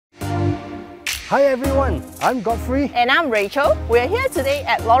Hi everyone, I'm Godfrey. And I'm Rachel. We're here today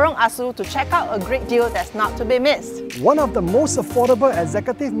at Lorong Asu to check out a great deal that's not to be missed. One of the most affordable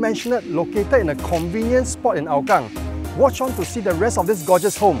executive mansionette located in a convenient spot in Hougang. Watch on to see the rest of this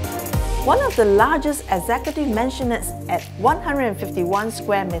gorgeous home. One of the largest executive mansionettes at 151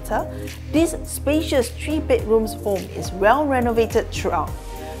 square meter, this spacious 3-bedrooms home is well renovated throughout.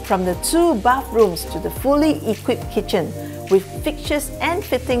 From the 2 bathrooms to the fully equipped kitchen, with fixtures and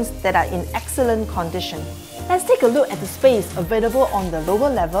fittings that are in excellent condition. Let's take a look at the space available on the lower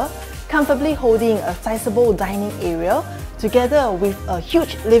level, comfortably holding a sizable dining area, together with a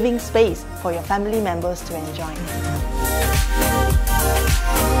huge living space for your family members to enjoy.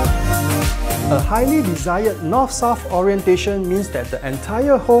 A highly desired north-south orientation means that the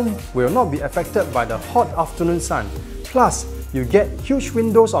entire home will not be affected by the hot afternoon sun. Plus, you get huge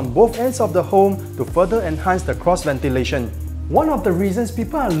windows on both ends of the home to further enhance the cross-ventilation. One of the reasons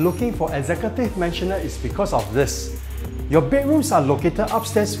people are looking for executive mansionette is because of this. Your bedrooms are located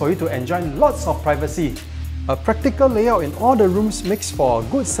upstairs for you to enjoy lots of privacy. A practical layout in all the rooms makes for a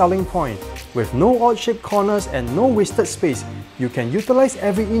good selling point. With no odd-shaped corners and no wasted space, you can utilize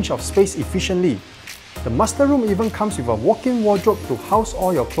every inch of space efficiently. The master room even comes with a walk-in wardrobe to house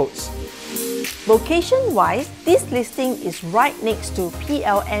all your clothes. Location-wise, this listing is right next to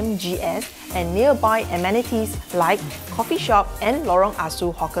PLMGS and nearby amenities like coffee shop and Lorong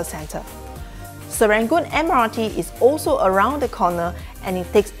Asu Hawker Centre. Serangoon MRT is also around the corner and it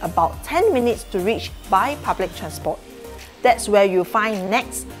takes about 10 minutes to reach by public transport. That's where you'll find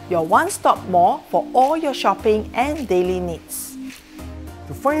Next, your one-stop mall for all your shopping and daily needs.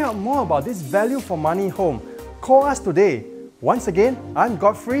 To find out more about this value for money home, call us today. Once again, I'm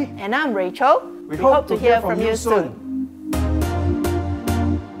Godfrey. And I'm Rachel. We hope to hear from you soon.